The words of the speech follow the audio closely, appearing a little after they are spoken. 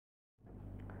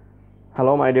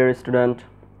Hello, my dear student.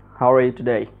 How are you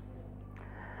today?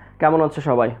 কেমন আছো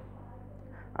সবাই?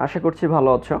 আশা করছি ভালো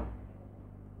আছো।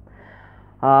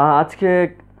 আজকে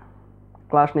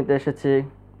ক্লাস নিতে এসেছি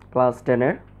ক্লাস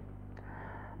 10-এর।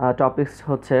 টপিকস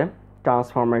হচ্ছে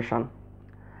ট্রান্সফরমেশন।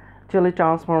 অ্যাকচুয়ালি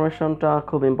ট্রান্সফরমেশনটা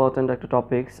খুব ইম্পর্ট্যান্ট একটা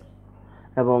টপিকস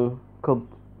এবং খুব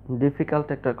ডিফিকাল্ট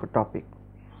একটা টপিক।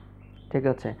 ঠিক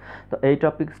আছে, তো এই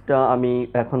টপিকসটা আমি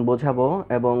এখন বোঝাবো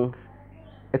এবং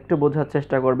একটু বোঝার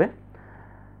চেষ্টা করবে।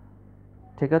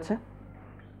 ঠিক আছে,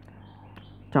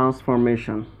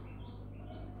 transformation.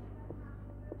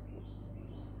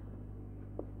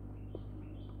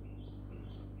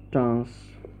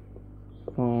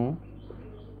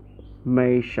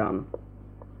 Transformation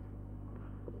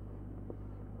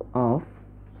of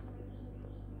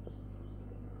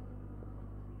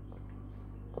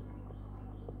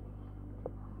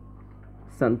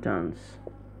sentence.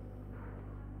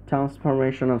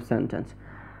 Transformation of sentence.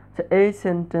 So এই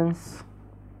সেন্টেন্স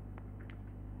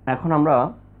এখন আমরা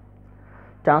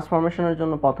ট্রান্সফরমেশনের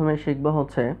জন্য প্রথমে শিখব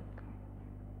হচ্ছে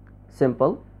সিম্পল,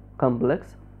 কমপ্লেক্স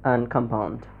অ্যান্ড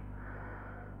কম্পাউন্ড।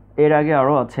 এর আগে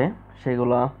আরও আছে,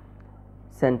 সেগুলো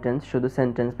সেন্টেন্স, শুধু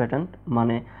সেন্টেন্স প্যাটার্ন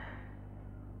মানে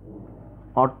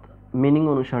মিনিং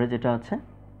অনুসারে যেটা আছে,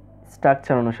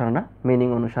 স্ট্রাকচার অনুসারে না, মিনিং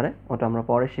অনুসারে, ওটা আমরা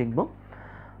পরে শিখব।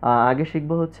 আগে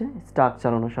শিখব হচ্ছে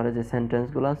স্ট্রাকচার অনুসারে যে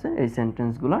সেন্টেন্সগুলো আছে, এই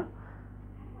সেন্টেন্সগুলোর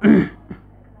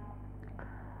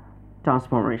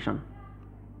ট্রান্সফরমেশন।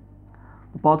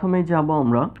 প্রথমেই যাব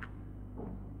আমরা,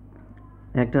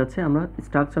 একটা আছে আমরা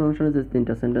স্ট্রাকচার অনুসারে যে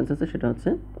তিনটা সেন্টেন্স আছে সেটা হচ্ছে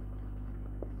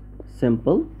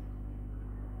সিম্পল,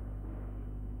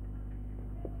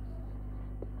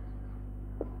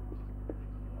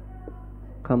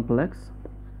 কমপ্লেক্স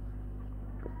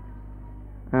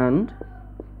অ্যান্ড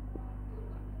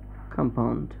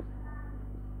কম্পাউন্ড।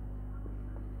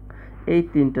 এই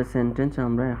তিনটা সেন্টেন্স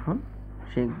আমরা এখন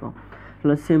শিখব।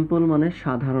 তাহলে সিম্পল মানে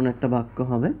সাধারণ একটা বাক্য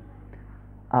হবে,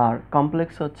 আর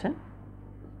কমপ্লেক্স হচ্ছে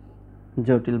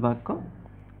জটিল বাক্য,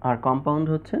 আর কম্পাউন্ড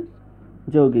হচ্ছে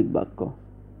যৌগিক বাক্য।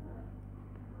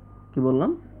 কি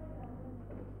বললাম?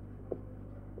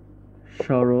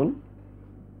 সরল,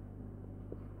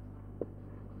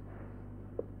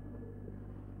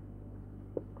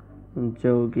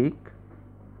 যৌগিক,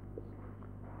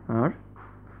 আর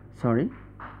সরি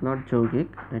নট যৌগিক,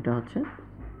 এটা হচ্ছে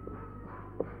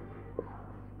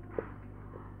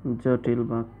জটিল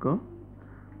বাক্য,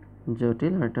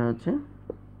 জটিল, এটা হচ্ছে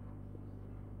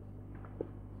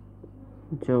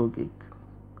যৌগিক।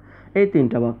 এই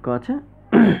তিনটা বাক্য আছে।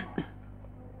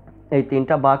 এই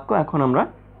তিনটা বাক্য এখন আমরা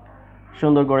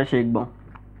সুন্দর করে শিখব।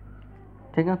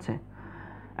 ঠিক আছে,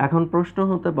 এখন প্রশ্ন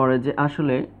হতে পারে যে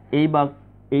আসলে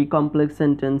এই কমপ্লেক্স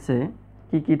সেন্টেন্সে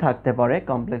কি কি থাকতে পারে,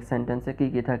 কমপ্লেক্স সেন্টেন্সে কি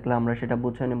কি থাকলে আমরা সেটা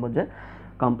বুঝে নেব যে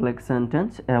কমপ্লেক্স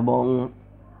সেন্টেন্স, এবং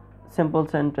সিম্পল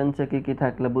সেন্টেন্সে কি কি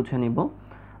থাকলে বুঝে নিব,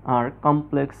 আর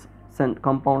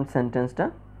কম্পাউন্ড সেন্টেন্সটা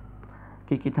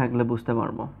কি কি থাকলে বুঝতে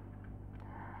পারবো।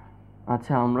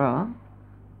 আচ্ছা, আমরা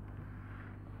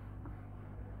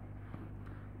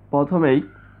প্রথমেই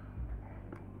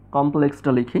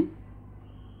কমপ্লেক্সটা লিখি।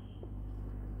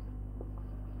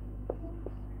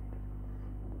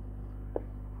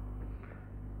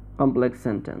 কমপ্লেক্স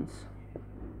সেন্টেন্স,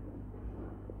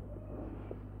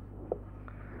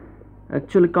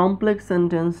 অ্যাকচুয়ালি কমপ্লেক্স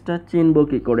সেন্টেন্সটা চিনব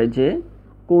কি করে, যে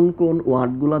কোন কোন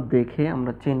ওয়ার্ডগুলো দেখে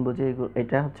আমরা চিনব যে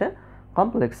এটা হচ্ছে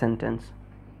কমপ্লেক্স সেন্টেন্স।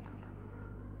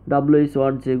 ডাব্লিউএইচ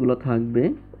ওয়ার্ড যেগুলো থাকবে,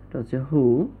 এটা হচ্ছে হু,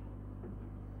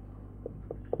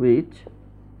 which,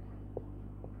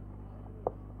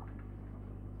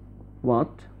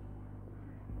 what,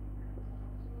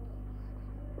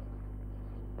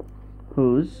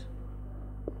 whose,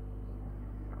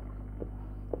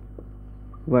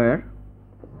 where,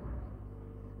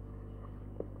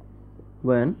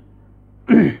 when,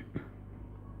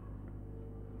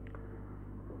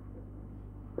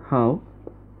 how,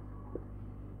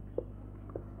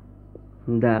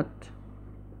 that,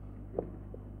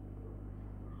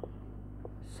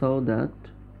 so that,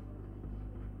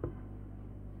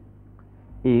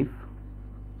 if,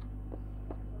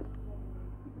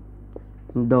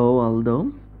 though, although,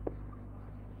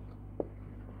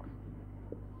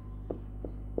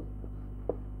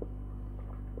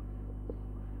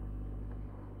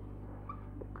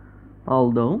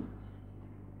 although,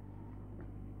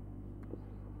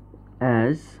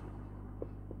 as,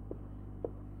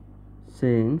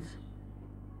 since,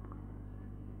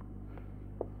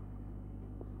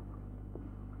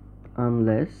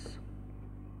 unless,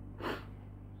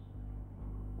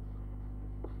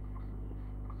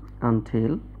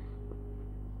 until,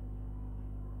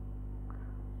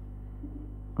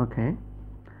 okay,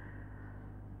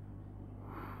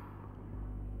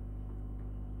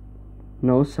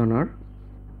 no sooner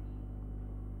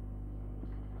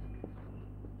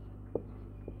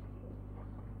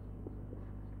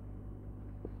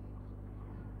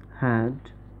had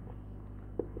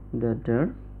daughter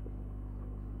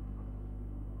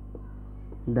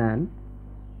than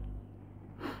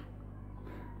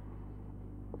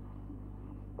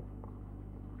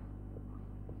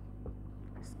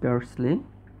scarcely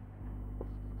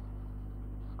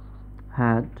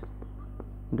had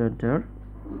daughter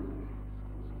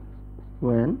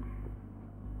when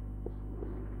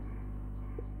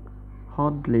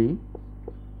hardly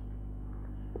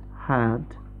had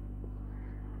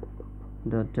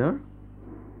daughter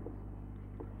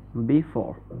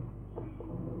before.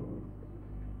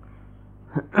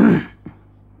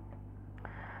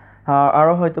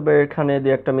 আরো হয়তো এখানে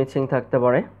দুই একটা missing থাকতে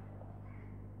পারে।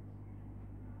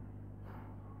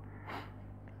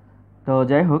 তো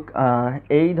যাই হোক,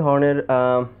 এই ধরনের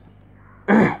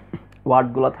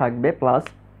ওয়ার্ডগুলো থাকবে। প্লাস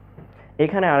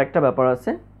এখানে আরেকটা ব্যাপার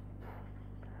আছে,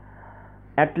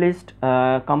 অ্যাটলিস্ট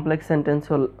কমপ্লেক্স সেন্টেন্স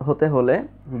হতে হলে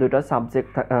দুটা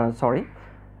সাবজেক্ট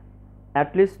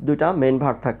অ্যাটলিস্ট দুটা মেইন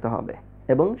ভার্ব থাকতে হবে,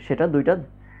 এবং সেটা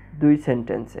দুই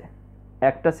সেন্টেন্সে,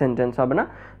 একটা সেন্টেন্স হবে না,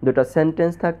 দুটা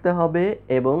সেন্টেন্স থাকতে হবে,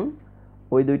 এবং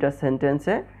ওই দুইটা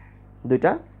সেন্টেন্সে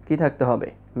দুইটা কি থাকতে হবে,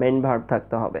 মেইন ভার্ব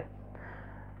থাকতে হবে।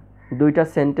 দুইটা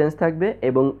সেন্টেন্স থাকবে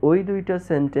এবং ওই দুইটা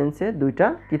সেন্টেন্সে দুইটা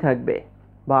কি থাকবে,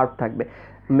 ভার্ব থাকবে।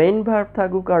 মেইন ভার্ব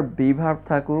থাকুক আর বি ভার্ব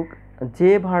থাকুক,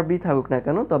 যে ভার্বই থাকুক না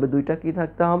কেন, তবে দুইটা কি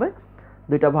থাকতে হবে,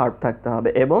 দুইটা ভার্ব থাকতে হবে,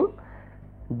 এবং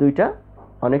দুইটা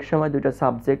অনেক সময় দুইটা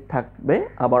সাবজেক্ট থাকবে,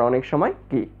 আবার অনেক সময়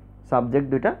কি সাবজেক্ট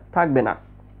দুইটা থাকবে না।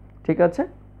 ঠিক আছে?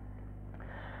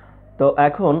 তো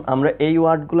এখন আমরা এই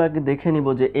ওয়ার্ডগুলোকে দেখে নিব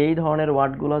যে এই ধরনের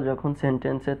ওয়ার্ডগুলো যখন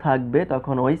সেন্টেন্সে থাকবে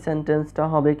তখন ওই সেন্টেন্সটা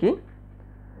হবে কি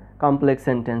কমপ্লেক্স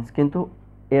সেন্টেন্স। কিন্তু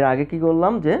এর আগে কি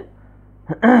করলাম যে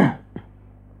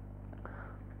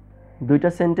দুইটা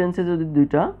সেন্টেন্সে যদি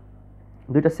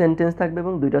দুইটা সেন্টেন্স থাকবে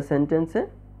এবং দুইটা সেন্টেন্সে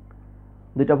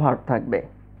দুইটা ভার্ব থাকবে,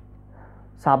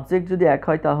 সাবজেক্ট যদি এক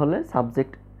হয় তাহলে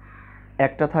সাবজেক্ট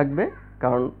একটা থাকবে,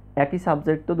 কারণ একই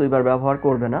সাবজেক্ট তো দুইবার ব্যবহার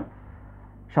করবে না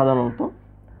সাধারণত।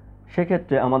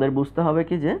 সেক্ষেত্রে আমাদের বুঝতে হবে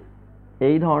কি যে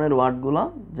এই ধরনের ওয়ার্ডগুলো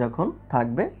যখন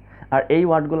থাকবে, আর এই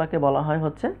ওয়ার্ডগুলোকে বলা হয়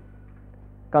হচ্ছে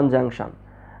কনজাংশন,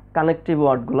 কানেকটিভ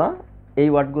ওয়ার্ডগুলো, এই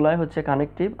ওয়ার্ডগুলাই হচ্ছে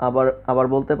কানেকটিভ, আবার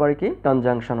বলতে পারি কি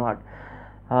কনজাংশন ওয়ার্ড।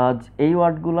 এই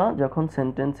ওয়ার্ডগুলো যখন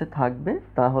সেন্টেন্সে থাকবে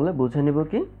তাহলে বুঝে নিব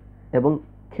কি, এবং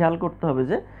খেয়াল করতে হবে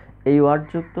যে এই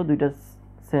ওয়ার্ডযুক্ত দুইটা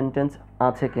সেন্টেন্স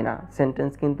আছে কিনা।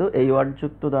 সেন্টেন্স কিন্তু এই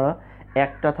ওয়ার্ডযুক্ত দ্বারা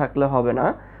একটা থাকলে হবে না,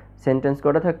 সেন্টেন্স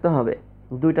কটা থাকতে হবে,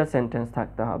 দুইটা সেন্টেন্স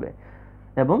থাকতে হবে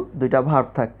এবং দুইটা ভার্ব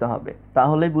থাকতে হবে,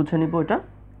 তাহলেই বুঝে নিব এটা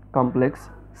কমপ্লেক্স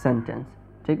সেন্টেন্স।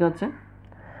 ঠিক আছে?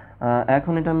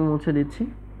 এখন এটা আমি মুছে দিচ্ছি,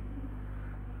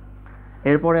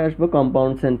 এরপরে আসবো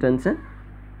কম্পাউন্ড সেন্টেন্সে।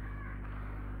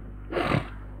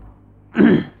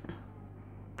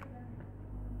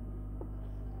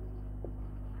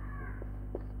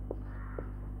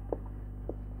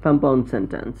 কম্পাউন্ড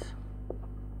সেন্টেন্স,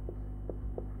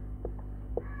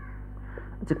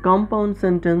 আচ্ছা কম্পাউন্ড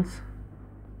সেন্টেন্স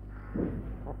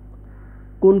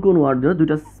কোন কোন ওয়ার্ড ধরে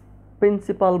দুইটা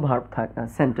প্রিন্সিপাল ভার্ব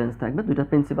সেন্টেন্স থাকবে, দুইটা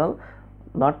principal,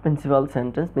 not principal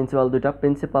sentence, principal দুইটা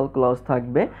প্রিন্সিপাল ক্লজ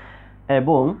থাকবে,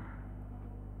 এবং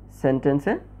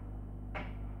সেন্টেন্সে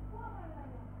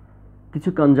কিছু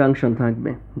কনজাংশন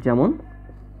থাকবে, যেমন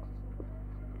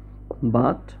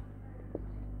but,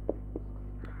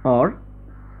 or,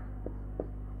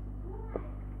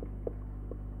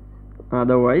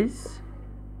 otherwise,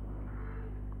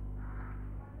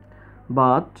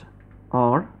 but,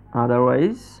 or,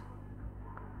 otherwise,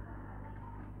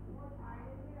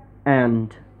 and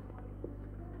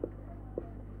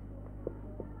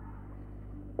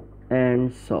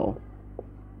so,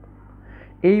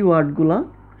 এই ওয়ার্ডগুলো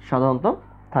সাধারণত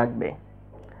থাকবে।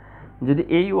 যদি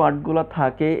এই ওয়ার্ডগুলো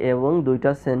থাকে এবং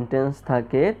দুইটা সেন্টেন্স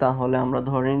থাকে তাহলে আমরা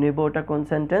ধরে নেব ওটা কোন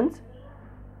সেন্টেন্স,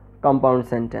 কম্পাউন্ড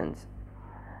সেন্টেন্স।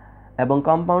 এবং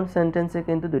কম্পাউন্ড সেন্টেন্সে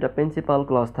কিন্তু দুইটা প্রিন্সিপাল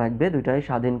ক্লজ থাকবে, দুইটাই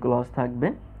স্বাধীন ক্লজ থাকবে,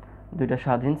 দুইটা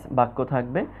স্বাধীন বাক্য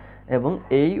থাকবে, এবং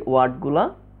এই ওয়ার্ডগুলা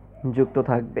যুক্ত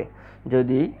থাকবে।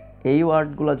 যদি এই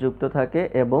ওয়ার্ডগুলো যুক্ত থাকে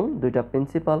এবং দুইটা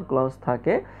প্রিন্সিপাল ক্লজ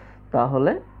থাকে,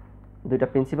 তাহলে দুইটা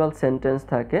প্রিন্সিপাল সেন্টেন্স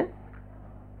থাকে,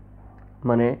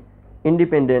 মানে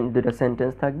ইন্ডিপেন্ডেন্ট দুইটা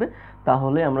সেন্টেন্স থাকবে,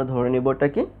 তাহলে আমরা ধরে নিব ওটা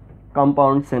কি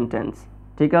কম্পাউন্ড সেন্টেন্স।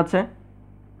 ঠিক আছে?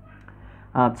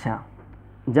 আচ্ছা,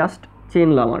 জাস্ট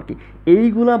চিনলাম আর কি।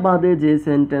 এইগুলা বাদে যে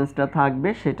সেন্টেন্সটা থাকবে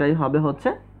সেটাই হবে হচ্ছে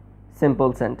সিম্পল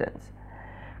সেন্টেন্স।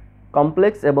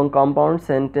 কমপ্লেক্স এবং কম্পাউন্ড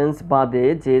সেন্টেন্স বাদে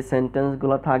যে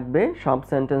সেন্টেন্সগুলো থাকবে সব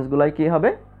সেন্টেন্সগুলাই কি হবে,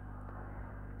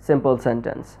 সিম্পল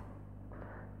সেন্টেন্স।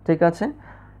 ঠিক আছে,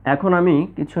 এখন আমি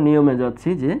কিছু নিয়মে যাচ্ছি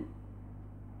যে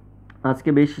আজকে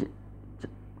বেশ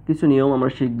কিছু নিয়ম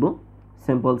আমরা শিখব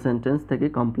সিম্পল সেন্টেন্স থেকে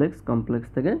কমপ্লেক্স, কমপ্লেক্স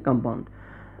থেকে কম্পাউন্ড।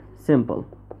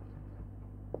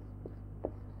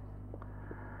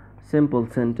 সিম্পল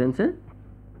সেন্টেন্সে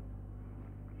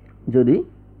যদি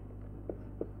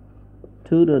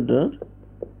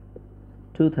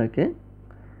 2 থাকে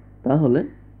তাহলে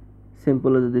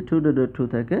সিম্পলে যদি 2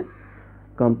 থাকে,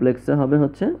 কমপ্লেক্সে হবে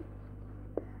হচ্ছে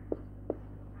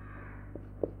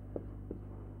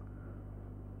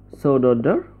so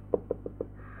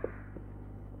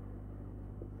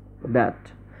that,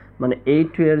 মানে এই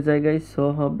 2 এর জায়গায় so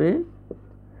হবে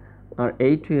আর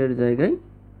এই 2 এর জায়গায়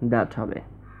that হবে।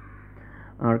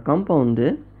 আর কম্পাউন্ড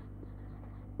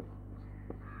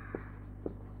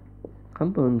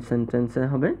সেন্টেন্সে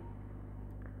হবে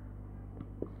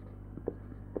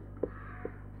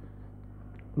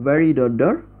very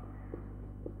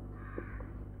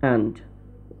and,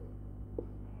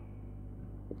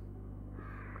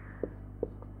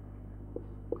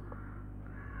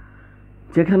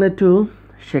 যেখানে 2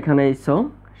 সেখানেই so,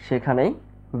 সেখানেই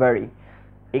very,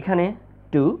 এখানে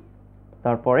 2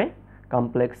 তারপরে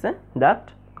কমপ্লেক্সে that,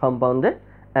 কম্পাউন্ডে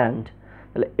and।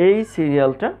 তাহলে এই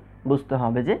সিরিয়ালটা বুঝতে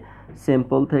হবে যে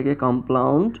সিম্পল থেকে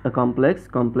কমপ্লেক্স,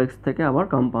 কমপ্লেক্স থেকে আবার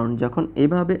কম্পাউন্ড। যখন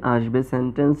এভাবে আসবে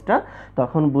সেন্টেন্সটা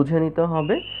তখন বুঝে নিতে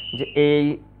হবে যে এই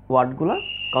ওয়ার্ডগুলো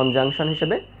কনজাংশন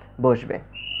হিসেবে বসবে।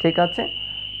 ঠিক আছে,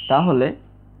 তাহলে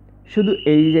শুধু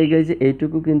এই জায়গায় যে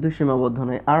এইটুকু কিন্তু সীমাবদ্ধ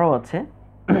নয়, আরও আছে।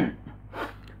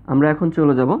 আমরা এখন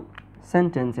চলে যাব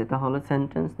সেন্টেন্সে, তাহলে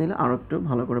সেন্টেন্স নিলে আরও একটু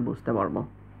ভালো করে বুঝতে পারবো।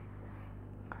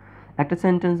 একটা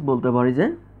সেন্টেন্স বলতে পারি যে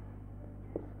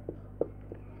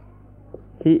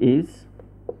he is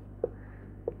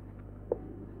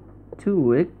too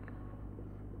weak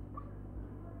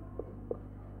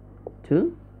to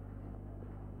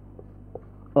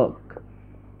walk।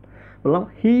 বললাম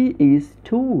he is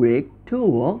too weak to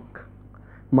walk,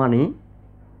 মানে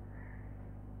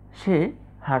সে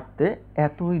হাঁটতে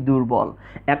এতই দুর্বল।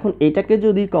 এখন এটাকে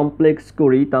যদি কমপ্লেক্স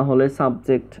করি তাহলে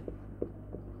সাবজেক্ট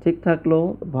ঠিক থাকলো,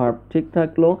 ভার্ব ঠিক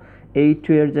থাকলো, এই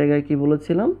 2 এর জায়গায় কি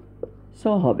বলেছিলাম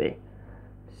so হবে,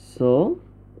 so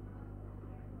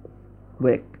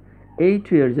weak। এই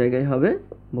 2 এর জায়গায় হবে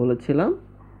বলেছিলাম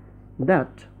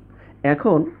that।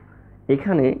 এখন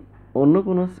এখানে অন্য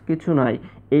কোনো কিছু নাই,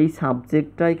 এই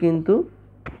সাবজেক্টটাই কিন্তু,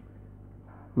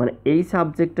 মানে এই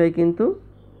সাবজেক্টটাই কিন্তু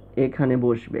এখানে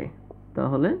বসবে,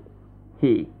 তাহলে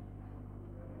হি।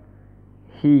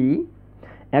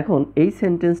 এখন এই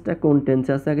সেন্টেন্সটা কোন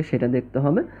টেন্সে আছে আগে সেটা দেখতে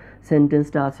হবে।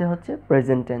 সেন্টেন্সটা আছে হচ্ছে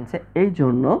প্রেজেন্ট টেন্সে, এই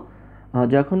জন্য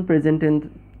যখন প্রেজেন্ট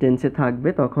টেন্সে থাকবে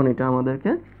তখন এটা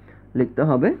আমাদেরকে লিখতে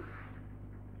হবে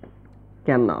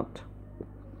cannot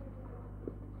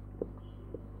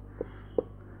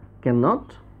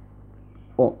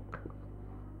walk।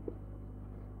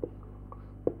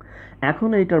 এখন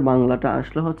এইটার বাংলাটা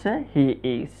আসলে হচ্ছে he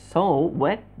is so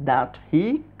weak that he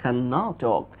cannot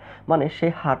walk, মানে সে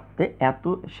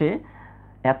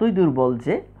এতই দুর্বল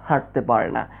যে হাঁটতে পারে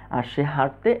না, আর সে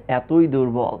হাঁটতে এতই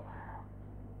দুর্বল।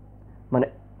 মানে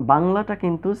বাংলাটা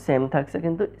কিন্তু সেম থাকছে,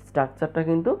 কিন্তু স্ট্রাকচারটা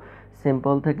কিন্তু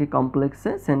সিম্পল থেকে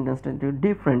কমপ্লেক্সে সেন্টেন্সটা একটু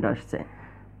ডিফারেন্ট আসছে।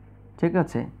 ঠিক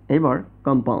আছে, এবার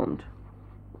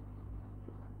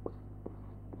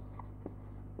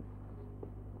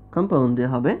কম্পাউন্ডে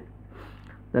হবে,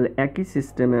 তাহলে একই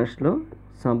সিস্টেমে আসলো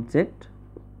সাবজেক্ট,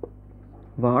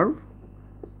 ভার্ব,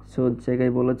 সো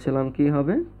জায়গায় বলেছিলাম কি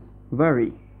হবে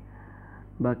very,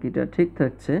 বাকিটা ঠিক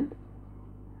থাকছে।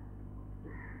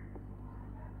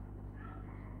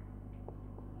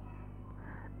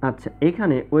 আচ্ছা,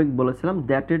 এখানে ওয়েক বলেছিলাম,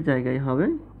 দ্যাটের জায়গায় হবে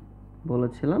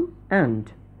বলেছিলাম and,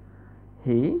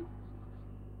 he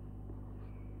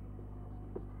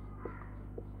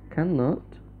cannot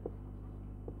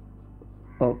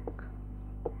walk,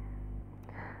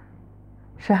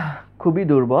 সে খুবই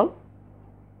দুর্বল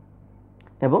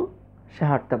এবং সে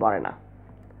হাঁটতে পারে না।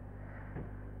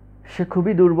 সে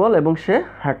খুবই দুর্বল এবং সে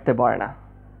হাঁটতে পারে না।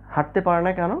 হাঁটতে পারে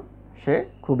না কেন? সে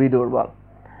খুবই দুর্বল।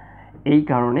 এই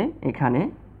কারণে এখানে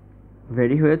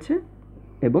ভেরি হয়েছে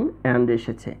এবং অ্যান্ড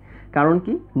এসেছে। কারণ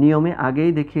কি, নিয়মে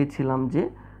আগেই দেখিয়েছিলাম যে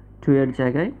 2 এর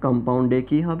জায়গায় কম্পাউন্ডে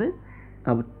কি হবে,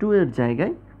 আবার 2 এর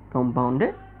জায়গায় কম্পাউন্ডে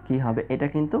কি হবে, এটা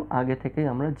কিন্তু আগে থেকেই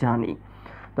আমরা জানি।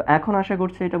 তো এখন আশা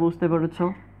করছি এটা বুঝতে পেরেছো।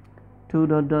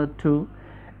 2.2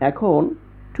 এখন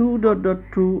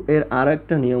 2.2 এর আর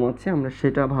একটা নিয়ম আছে, আমরা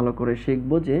সেটা ভালো করে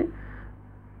শিখবো যে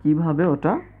কিভাবে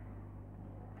ওটা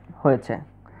হয়েছে।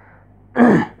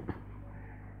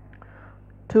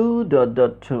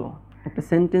 2.2 একটা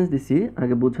সেন্টেন্স দিছি,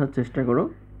 আগে বোঝার চেষ্টা করো।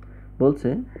 বলছে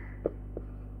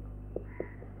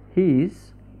হি ইজ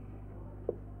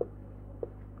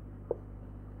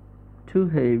too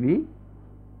heavy,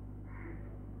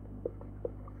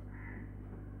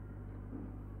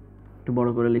 একটু বড়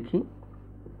করে লিখি,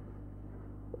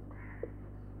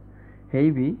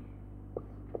 heavy,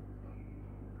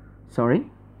 সরি,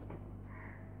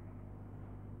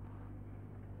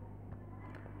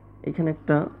 এখানে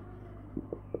একটা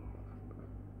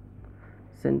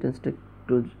সেন্টেন্সটা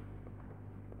একটু,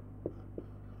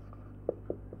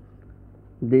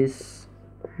 this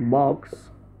box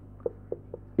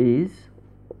is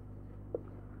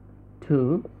too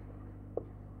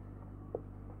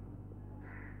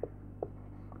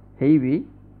heavy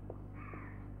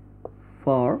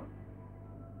for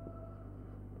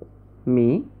me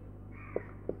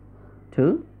to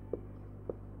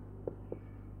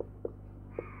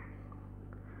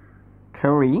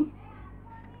carry.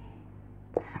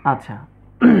 আচ্ছা,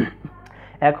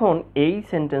 এখন এই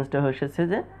সেন্টেন্সটা এসেছে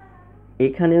যে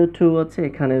এখানেও টু আছে,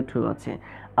 এখানেও টু আছে,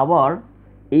 আবার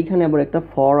এইখানে আবার একটা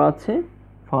ফর আছে,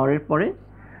 ফরের পরে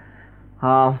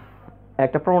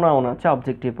একটা প্রোনাউন আছে,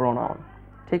 অবজেক্টিভ প্রোনাউন।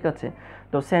 ঠিক আছে,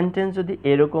 তো সেন্টেন্স যদি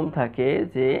এরকম থাকে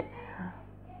যে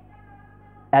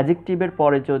অ্যাডজেক্টিভের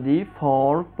পরে যদি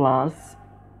ফর প্লাস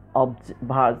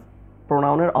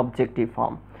প্রোনাউনের অবজেক্টিভ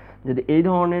ফর্ম, যদি এই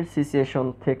ধরনের সিচুয়েশন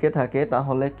থেকে থাকে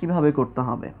তাহলে কিভাবে করতে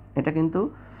হবে, এটা কিন্তু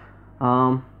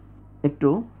একটু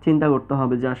চিন্তা করতে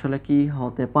হবে যে আসলে কি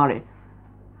হতে পারে।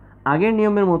 আগের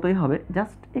নিয়মের মতোই হবে,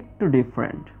 জাস্ট একটু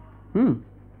ডিফারেন্ট।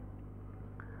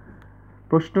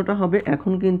 প্রশ্নটা হবে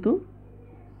এখন কিন্তু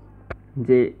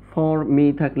যে ফর মি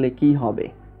থাকলে কি হবে,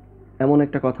 এমন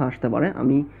একটা কথা আসতে পারে।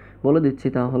 আমি বলে দিচ্ছি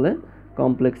তাহলে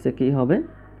কমপ্লেক্সে কি হবে।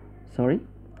 Sorry,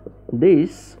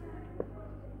 this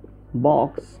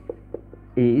box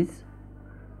is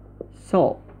so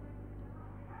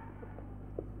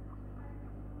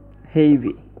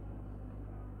heavy.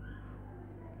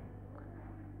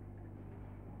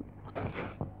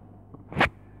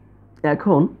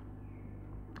 এখন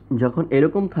যখন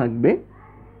এরকম থাকবে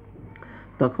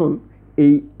তখন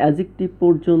এই অ্যাডজেক্টিভ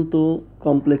পর্যন্ত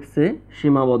কমপ্লেক্সে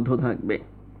সীমাবদ্ধ থাকবে।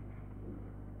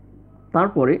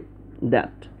 তারপরে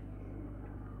দ্যাট,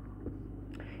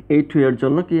 এই টু এর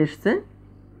জন্য কি এসছে,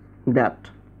 দ্যাট,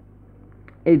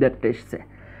 এই দ্যাটটা এসছে।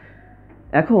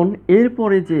 এখন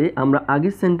এরপরে যে আমরা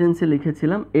আগের সেন্টেন্সে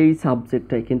লিখেছিলাম এই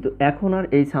সাবজেক্টটাই, কিন্তু এখন আর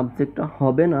এই সাবজেক্টটা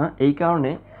হবে না। এই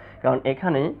কারণে, কারণ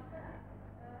এখানে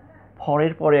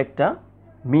ফরের পরে একটা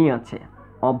মি আছে,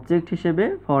 অবজেক্ট হিসেবে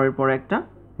ফরের পরে একটা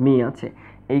মি আছে,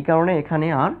 এই কারণে এখানে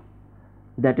আর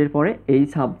দ্যাটের পরে এই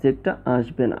সাবজেক্টটা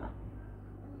আসবে না।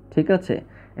 ঠিক আছে,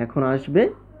 এখন আসবে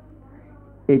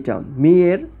এইটা মি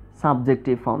এর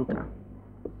সাবজেক্টিভ ফর্মটা,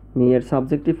 মি এর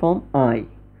সাবজেক্টিভ ফর্ম আই।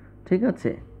 ঠিক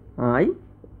আছে, I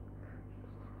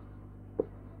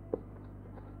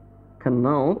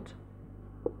cannot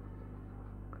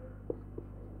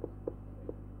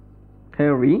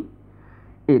carry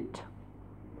it.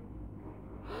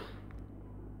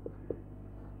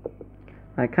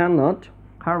 I cannot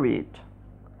carry it.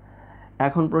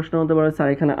 এখন প্রশ্ন হতে পারে স্যার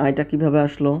এখানে আইটা কিভাবে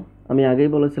আসলো? আমি আগেই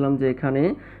বলেছিলাম যে এখানে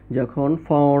যখন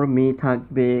ফর মি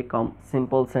থাকবে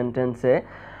সিম্পল সেন্টেন্সে,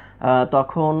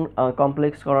 তখন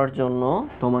কমপ্লেক্স করার জন্য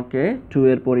তোমাকে টু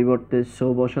এর পরিবর্তে সো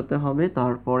বসাতে হবে,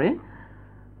 তারপরে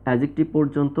অ্যাডজেক্টিভ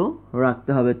পর্যন্ত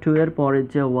রাখতে হবে। টু এর পরের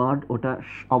যে ওয়ার্ড ওটা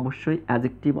অবশ্যই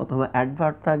অ্যাডজেক্টিভ অথবা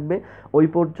অ্যাডভার্ব থাকবে, ওই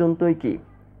পর্যন্তই কি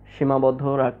সীমাবদ্ধ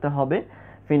রাখতে হবে,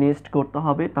 ফিনিশড করতে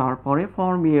হবে। তারপরে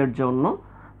ফর মি এর জন্য,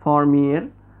 ফর মি এর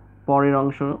পরের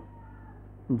অংশ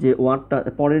যে ওয়ার্ডটা,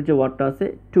 পরের যে ওয়ার্ডটা আছে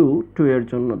টু এর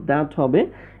জন্য দ্যাট হবে।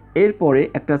 এরপরে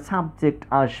একটা সাবজেক্ট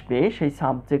আসবে, সেই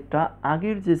সাবজেক্টটা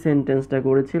আগের যে সেন্টেন্সটা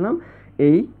করেছিলাম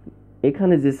এই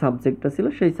এখানে যে সাবজেক্টটা ছিল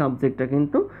সেই সাবজেক্টটা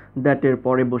কিন্তু দ্যাটের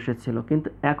পরে বসেছিল, কিন্তু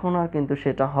এখন আর কিন্তু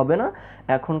সেটা হবে না।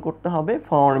 এখন করতে হবে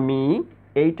ফর মি,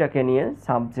 এইটাকে নিয়ে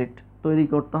সাবজেক্ট তৈরি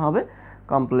করতে হবে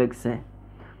কমপ্লেক্সে।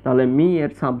 তাহলে মি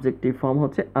এর সাবজেক্টিভ ফর্ম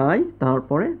হচ্ছে আই,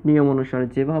 তারপরে নিয়ম অনুসারে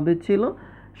যেভাবে ছিল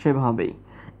সেভাবেই,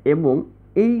 এবং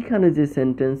এইখানে যে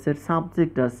সেন্টেন্সের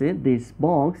সাবজেক্ট আছে দিস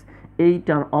বক্স,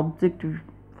 এইটার অবজেক্টিভ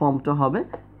ফর্মটা হবে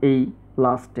এই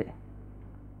লাস্টে।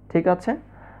 ঠিক আছে,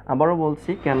 আবারও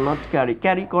বলছি, ক্যান নট ক্যারি,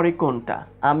 ক্যারি করে কোনটা,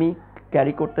 আমি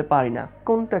ক্যারি করতে পারি না,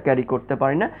 কোনটা ক্যারি করতে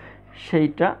পারি না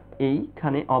সেইটা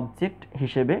এইখানে অবজেক্ট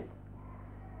হিসেবে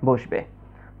বসবে।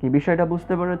 কি বিষয়টা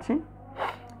বুঝতে পেরেছি?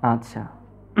 আচ্ছা,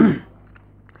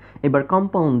 এবার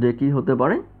কম্পাউন্ডে কি হতে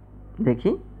পারে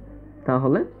দেখি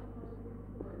তাহলে।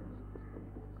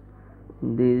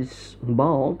 This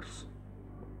box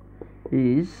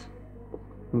is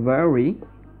very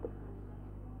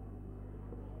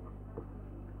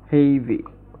heavy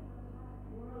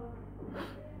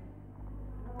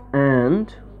and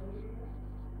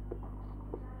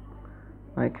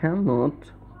I cannot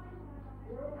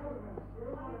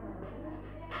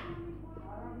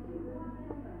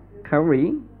carry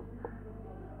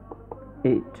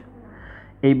it.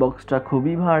 এই বক্সটা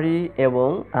খুবই ভারী এবং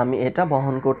আমি এটা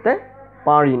বহন করতে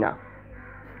পারি না।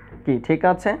 কি ঠিক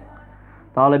আছে?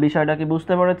 তাহলে বিষয়টা কি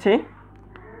বুঝতে পেরেছি?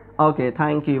 ওকে,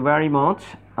 থ্যাংক ইউ ভেরি মাচ।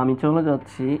 আমি চলে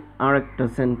যাচ্ছি আরেকটা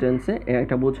সেন্টেন্সে।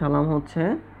 এটা বোঝালাম হচ্ছে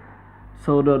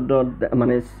সো ডট ডট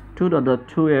মানে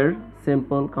 2.2 এর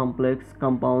সিম্পল, কমপ্লেক্স,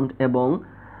 কম্পাউন্ড এবং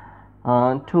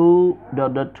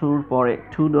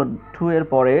 2.2 এর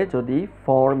পরে যদি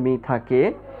ফর মি থাকে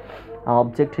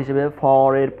অবজেক্ট হিসেবে, ফর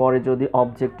এর পরে যদি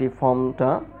অবজেক্টিভ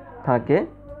ফর্মটা থাকে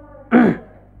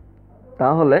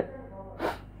তাহলে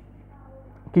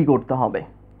কি করতে হবে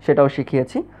সেটাও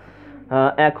শিখিয়েছি।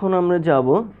 এখন আমরা যাব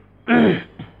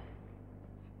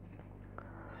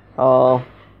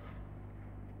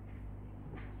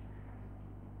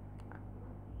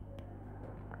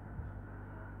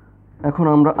এখন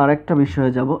আমরা আরেকটা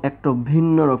বিষয়ে যাব, একটা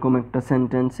ভিন্ন রকম একটা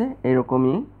সেন্টেন্সে।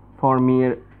 এরকমই ফর মি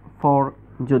এর ফর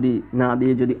যদি না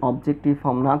দিয়ে যদি অবজেক্টিভ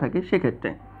ফর্ম না থাকে সেক্ষেত্রে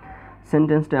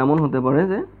সেন্টেন্সটা এমন হতে পারে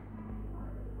যে,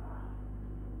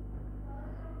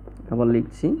 আবার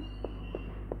লিখছি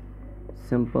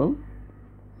simple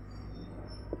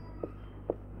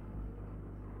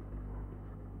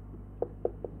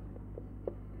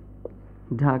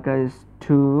Dhaka is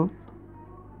too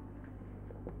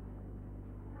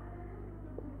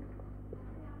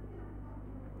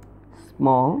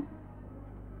small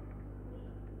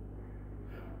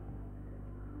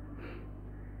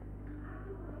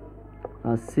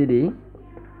a city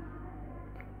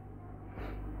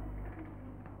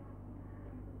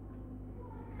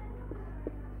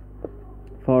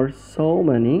for so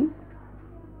many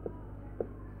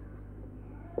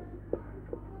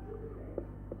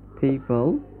people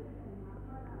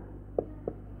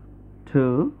to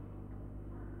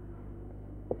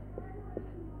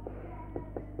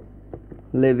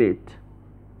live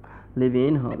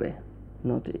in হবে,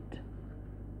 not it.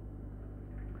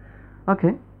 ওকে,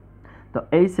 তো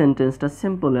এই সেন্টেন্সটা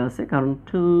সিম্পলে আছে কারণ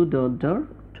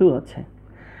 2.2 আছে।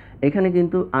 এখানে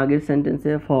কিন্তু আগের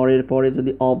সেন্টেন্সে ফর এর পরে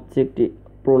যদি অবজেক্টিভ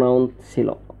প্রোনাউন ছিল,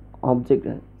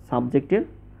 সাবজেক্টের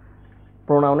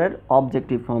প্রোনাউনের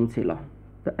অবজেক্টিভ ফর্ম ছিল।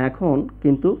 তো এখন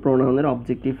কিন্তু প্রোনাউনের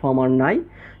অবজেক্টিভ ফর্ম আর নাই।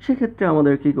 সেক্ষেত্রে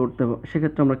আমাদের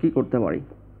সেক্ষেত্রে আমরা কি করতে পারি?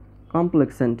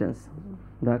 Complex sentence.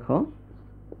 দেখো,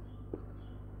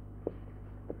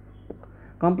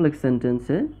 কমপ্লেক্স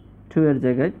সেন্টেন্সে 2 এর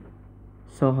জায়গায়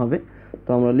সো হবে। তো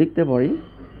আমরা লিখতে পারি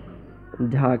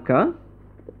Dhaka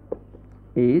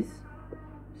is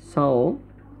so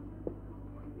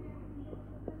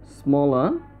smaller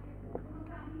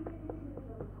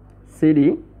city।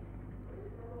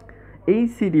 এই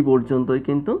সিটি পর্যন্তই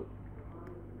কিন্তু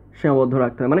সীমাবদ্ধ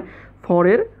রাখতে হবে, মানে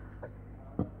ফরের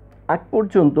আগ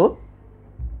পর্যন্ত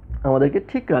আমাদেরকে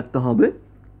ঠিক রাখতে হবে।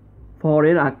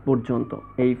 ফরের আগ পর্যন্ত,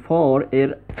 এই ফর এর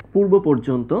পূর্ব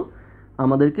পর্যন্ত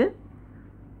আমাদেরকে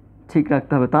ঠিক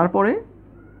রাখতে হবে। তারপরে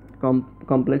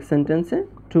কমপ্লেক্স সেন্টেন্সে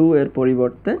 2 এর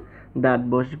পরিবর্তে দ্যাট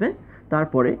বসবে।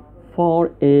 তারপরে ফর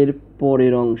এর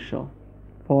পরের অংশ,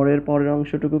 ফর এর পরের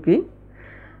অংশটুকু কি?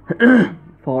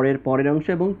 ফর এর পরের অংশ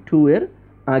এবং 2 এর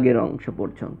আগের অংশ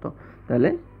পর্যন্ত। তাহলে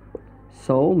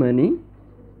so many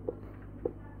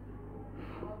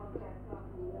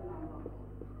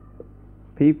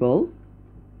people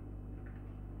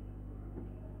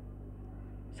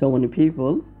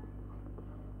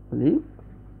live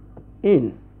in।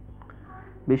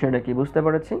 বিষয়টা কি বুঝতে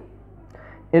পেরেছি?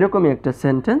 এরকমই একটা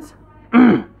সেন্টেন্স,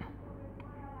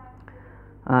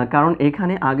 কারণ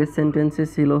এখানে আগের সেন্টেন্সে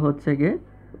ছিল হচ্ছে গিয়ে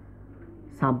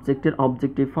সাবজেক্টের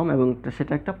অবজেক্টিভ ফর্ম এবং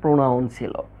সেটা একটা প্রোনাউন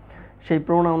ছিল। সেই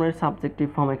প্রোনাউনের সাবজেক্টিভ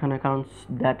ফর্ম এখানে, কারণ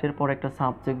দ্যাটের পর একটা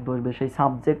সাবজেক্ট বসবে, সেই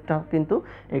সাবজেক্টটা কিন্তু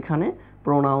এখানে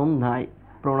প্রোনাউন নাই,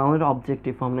 প্রোনাউনের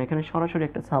অবজেক্টিভ ফর্ম না, এখানে সরাসরি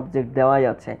একটা সাবজেক্ট দেওয়াই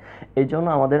আছে। এই জন্য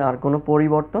আমাদের আর কোনো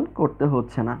পরিবর্তন করতে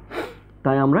হচ্ছে না,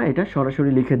 তাই আমরা এটা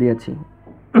সরাসরি লিখে দিয়েছি।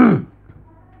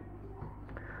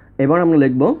 এবার আমরা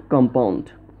লিখব কম্পাউন্ড।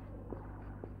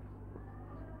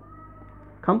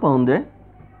 কম্পাউন্ডে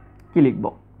কি লিখব?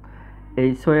 এই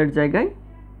সো এর জায়গায়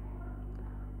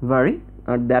ভেরি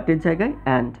আর দ্যাটের জায়গায়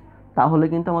অ্যান্ড, তাহলে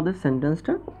কিন্তু আমাদের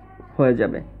সেন্টেন্সটা হয়ে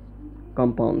যাবে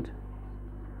compound.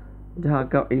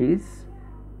 Dhaka is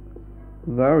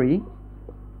very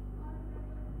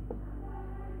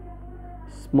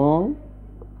small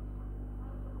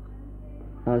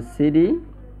a city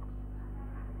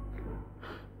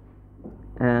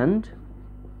and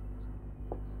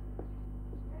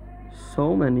so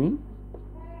many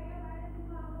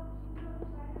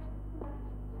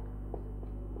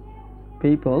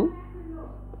people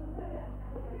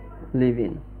live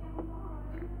in।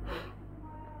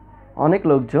 অনেক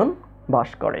লোকজন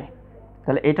বাস করে।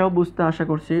 তাহলে এটাও বুঝতে আশা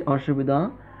করছি অসুবিধা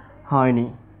হয়নি,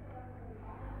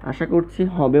 আশা করছি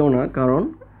হবেও না, কারণ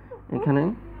এখানে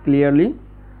ক্লিয়ারলি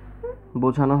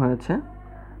বোঝানো হয়েছে।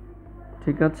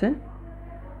 ঠিক আছে,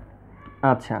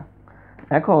 আচ্ছা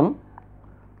এখন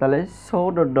তাহলে so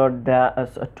dot dot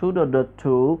two dot dot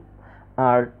two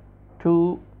আর টু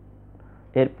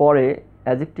এর পরে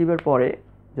অ্যাডজেক্টিভের পরে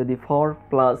যদি ফর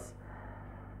প্লাস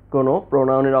কোনো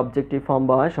প্রোনাউনের অবজেক্টিভ ফর্ম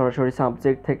বা সরাসরি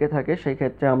সাবজেক্ট থেকে থাকে, সেই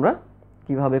ক্ষেত্রে আমরা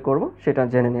কিভাবে করব সেটা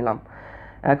জেনে নিলাম।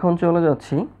 এখন চলে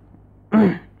যাচ্ছি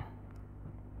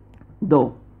দো।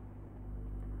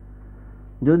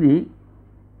 যদি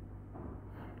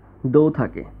দো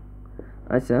থাকে,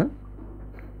 আচ্ছা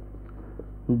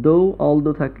দো অল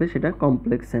দো থাকলে সেটা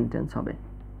কমপ্লেক্স সেন্টেন্স হবে।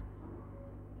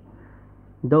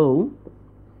 দো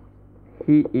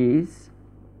he is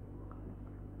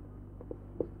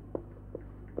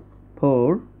poor,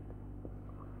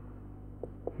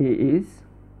 he is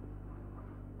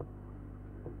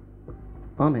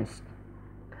honest.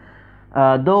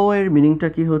 দো এর মিনিংটা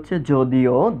কি হচ্ছে?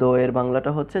 যদিও। দো এর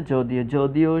বাংলাটা হচ্ছে যদিও।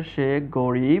 যদিও সে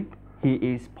গরিব, হি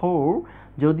ইজ পোর।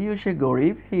 যদিও সে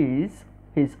গরিব, হি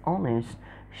ইজ অনেস্ট,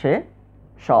 সে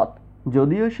সৎ।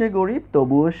 যদিও সে গরিব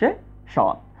তবুও সে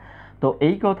সৎ। তো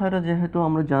এই কথাটা যেহেতু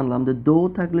আমরা জানলাম যে দো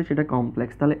থাকলে সেটা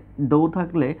কমপ্লেক্স, তাহলে দো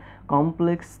থাকলে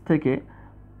কমপ্লেক্স থেকে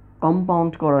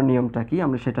কম্পাউন্ড করার নিয়মটা কি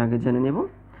আমরা সেটা আগে জেনে নেব।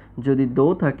 যদি দো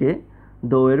থাকে,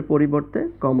 দো এর পরিবর্তে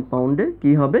কম্পাউন্ডে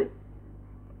কি হবে?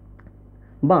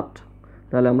 বাট।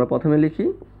 তাহলে আমরা প্রথমে লিখি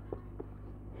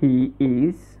হি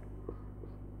ইজ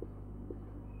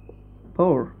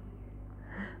পোর।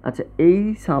 আচ্ছা, এই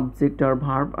সাবজেক্ট আর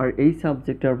ভার্ব আর এই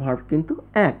সাবজেক্ট আর ভার্ব কিন্তু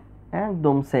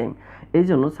একদম সেম। এই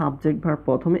জন্য সাবজেক্ট ভার্ব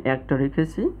প্রথমে একটা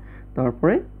রেখেছি,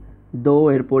 তারপরে দো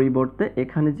এর পরিবর্তে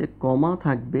এখানে যে কমা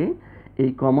থাকবে,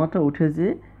 এই কমাটা উঠে যে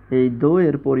এই দো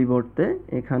এর পরিবর্তে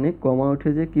এখানে কমা উঠে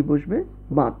যে কি বসবে?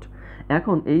 বাট।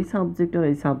 এখন এই সাবজেক্ট আর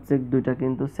এই সাবজেক্ট দুইটা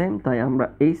কিন্তু সেম, তাই আমরা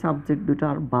এই সাবজেক্ট দুটো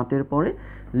আর বাটের পরে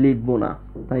লিখব না,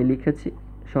 তাই লিখেছি,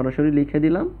 সরাসরি লিখে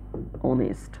দিলাম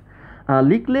অনেস্ট।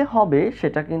 লিখলে হবে,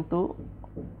 সেটা কিন্তু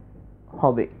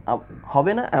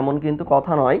হবে না এমন কিন্তু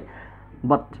কথা নয়,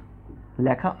 বাট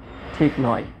লেখা ঠিক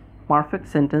নয়। পারফেক্ট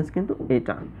সেন্টেন্স কিন্তু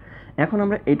এটা। এখন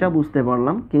আমরা এটা বুঝতে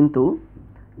পারলাম, কিন্তু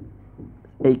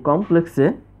এই কমপ্লেক্সে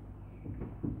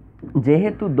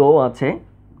যেহেতু দো আছে,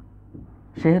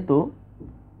 সেহেতু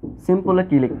সিম্পলে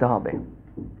কি লিখতে হবে?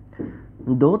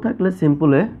 দো থাকলে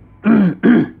সিম্পলে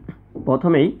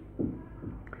প্রথমেই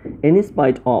ইন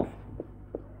স্পাইট অফ,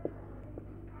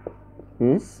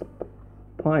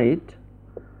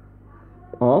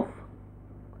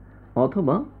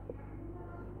 অথবা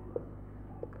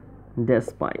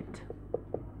ডেসপাইট।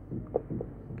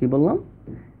 কি বললাম?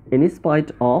 ইন স্পাইট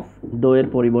অফ, দো এর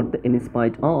পরিবর্তে ইন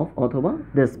স্পাইট অফ অথবা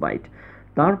ডেসপাইট।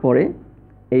 তারপরে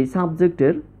এই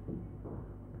সাবজেক্টের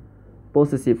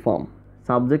পসেসিভ ফর্ম,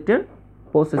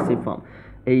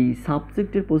 এই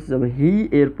সাবজেক্টের পসেসিভ, হি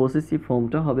এর পসেসিভ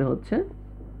ফর্মটা হবে হচ্ছে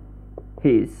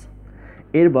হিজ।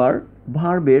 এরবার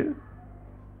ভার্বের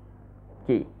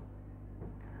কি,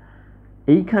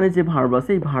 এইখানে যে ভার্ব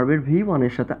আছে এই ভার্বের V1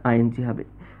 এর সাথে আইএনজি হবে।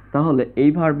 তাহলে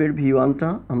এই ভার্বের V1টা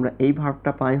আমরা এই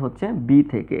ভার্বটা পাই হচ্ছে বি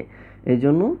থেকে, এই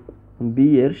জন্য বি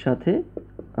এর সাথে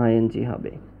আইএনজি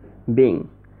হবে, বিং।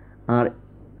 আর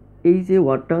এই যে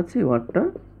ওয়ার্ডটা আছে, ওয়ার্ডটা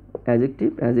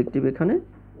অ্যাডজেক্টিভ এখানে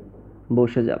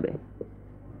বসে যাবে।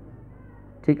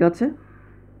 ঠিক আছে,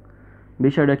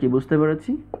 বিষয়টা কি বুঝতে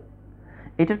পেরেছি?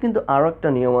 এটার কিন্তু আরও একটা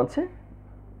নিয়ম আছে,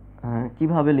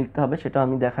 কিভাবে লিখতে হবে সেটা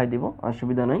আমি দেখাই দিব,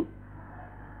 অসুবিধা নেই।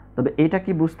 তবে এটা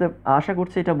কি বুঝতে, আশা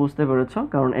করছি এটা বুঝতে পেরেছ,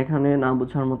 কারণ এখানে না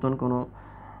বোঝার মতন কোনো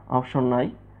অপশন নাই।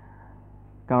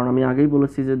 কারণ আমি আগেই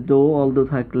বলেছি যে দো অল দো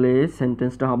থাকলে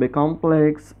সেন্টেন্সটা হবে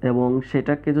কমপ্লেক্স, এবং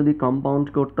সেটাকে যদি কম্পাউন্ড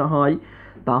করতে হয়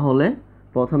তাহলে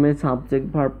প্রথমে সাবজেক্ট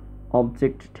ভার্ব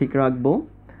অবজেক্ট ঠিক রাখবো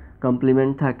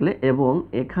কমপ্লিমেন্ট থাকলে, এবং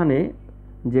এখানে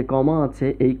যে কমা আছে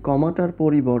এই কমাটার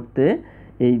পরিবর্তে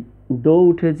এই দো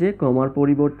উঠে যে কমার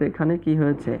পরিবর্তে এখানে কি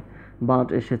হয়েছে? বাট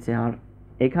এসেছে। আর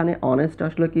এখানে অনেস্ট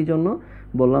আসলে কি জন্য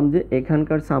বললাম যে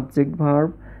এখানকার সাবজেক্ট ভার্ব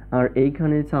আর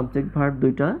এইখানে সাবজেক্ট ভার্ব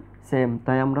দুইটা সেম,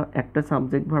 তাই আমরা একটা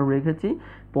সাবজেক্ট ভার্ব রেখেছি,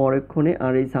 পরেক্ষণে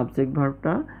আর এই সাবজেক্ট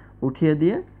ভার্বটা উঠিয়ে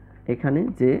দিয়ে এখানে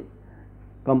যে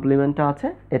কমপ্লিমেন্টটা আছে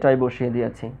এটাই বসিয়ে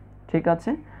দিয়েছি। ঠিক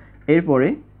আছে, এরপরে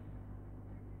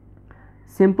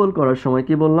সিম্পল করার সময়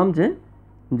কি বললাম যে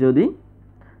যদি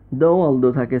দো অল দো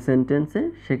থাকে সেন্টেন্সে,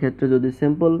 সেক্ষেত্রে যদি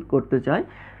সিম্পল করতে চাই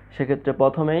সেক্ষেত্রে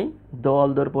প্রথমেই দো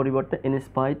অল দোর পরিবর্তে ইন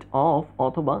স্পাইট অফ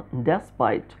অথবা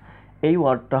ডেসপাইট এই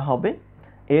ওয়ার্ডটা হবে।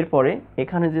 এরপরে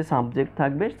এখানে যে সাবজেক্ট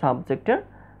থাকবে, সাবজেক্টের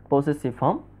পসেসিভ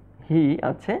ফর্ম হি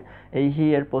আছে, এই হি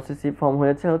এর পসেসিভ ফর্ম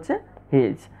হচ্ছে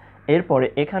হিজ। এরপরে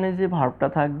এখানে যে ভার্বটা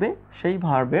থাকবে সেই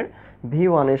ভার্বের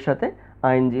V1 এর সাথে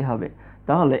আইএনজি হবে।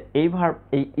 তাহলে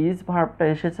এই ইজ ভার্বটা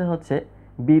এসেছে হচ্ছে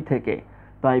বি থেকে,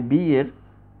 তাই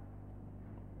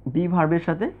বি ভার্বের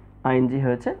সাথে আইএনজি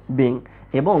হয়েছে বিং,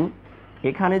 এবং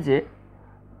এখানে যে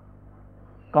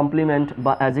কমপ্লিমেন্ট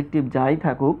বা অ্যাডজেক্টিভ যাই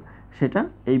থাকুক সেটা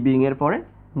এই বিং এর পরে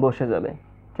বসে যাবে।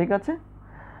 ঠিক আছে,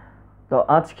 তো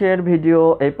আজকের ভিডিও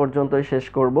এই পর্যন্তই শেষ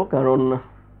করব, কারণ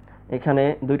এখানে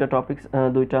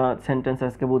দুইটা সেন্টেন্স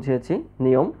আজকে বুঝিয়েছি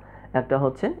নিয়ম, একটা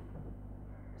হচ্ছে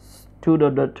টু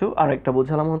ডট ডট টু, আর একটা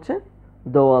বুঝালাম হচ্ছে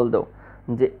দো আল দো,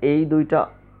 যে এই দুইটা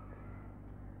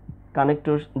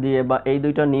কানেক্টর দিয়ে বা এই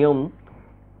দুইটা নিয়ম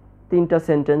তিনটা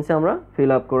সেন্টেন্সে আমরা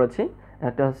ফিল আপ করেছি।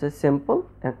 একটা হচ্ছে সিম্পল,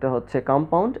 একটা হচ্ছে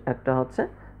কম্পাউন্ড, একটা হচ্ছে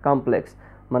কমপ্লেক্স।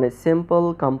 মানে সিম্পল,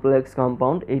 কমপ্লেক্স,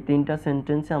 কম্পাউন্ড, এই তিনটা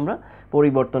সেন্টেন্সে আমরা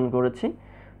পরিবর্তন করেছি।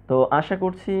 তো আশা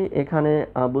করছি এখানে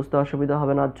বুঝতে অসুবিধা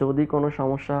হবে না। যদি কোনো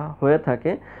সমস্যা হয়ে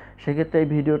থাকে সেক্ষেত্রে এই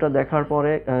ভিডিওটা দেখার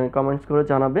পরে কমেন্টস করে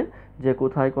জানাবে যে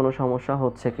কোথায় কোনো সমস্যা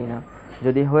হচ্ছে কি না।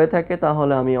 যদি হয়ে থাকে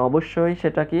তাহলে আমি অবশ্যই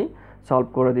সেটা কি সলভ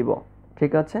করে দিব।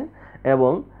 ঠিক আছে,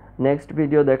 এবং নেক্সট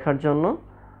ভিডিও দেখার জন্য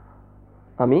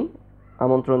আমি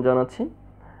আমন্ত্রণ জানাচ্ছি।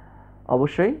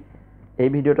 অবশ্যই এই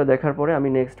ভিডিওটা দেখার পরে আমি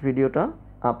নেক্সট ভিডিওটা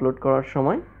আপলোড করার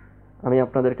সময় আমি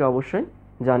আপনাদেরকে অবশ্যই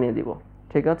জানিয়ে দিব।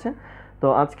 ঠিক আছে, তো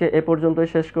আজকে এ পর্যন্তই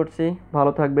শেষ করছি।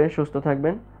 ভালো থাকবেন, সুস্থ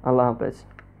থাকবেন, আল্লাহ হাফেজ।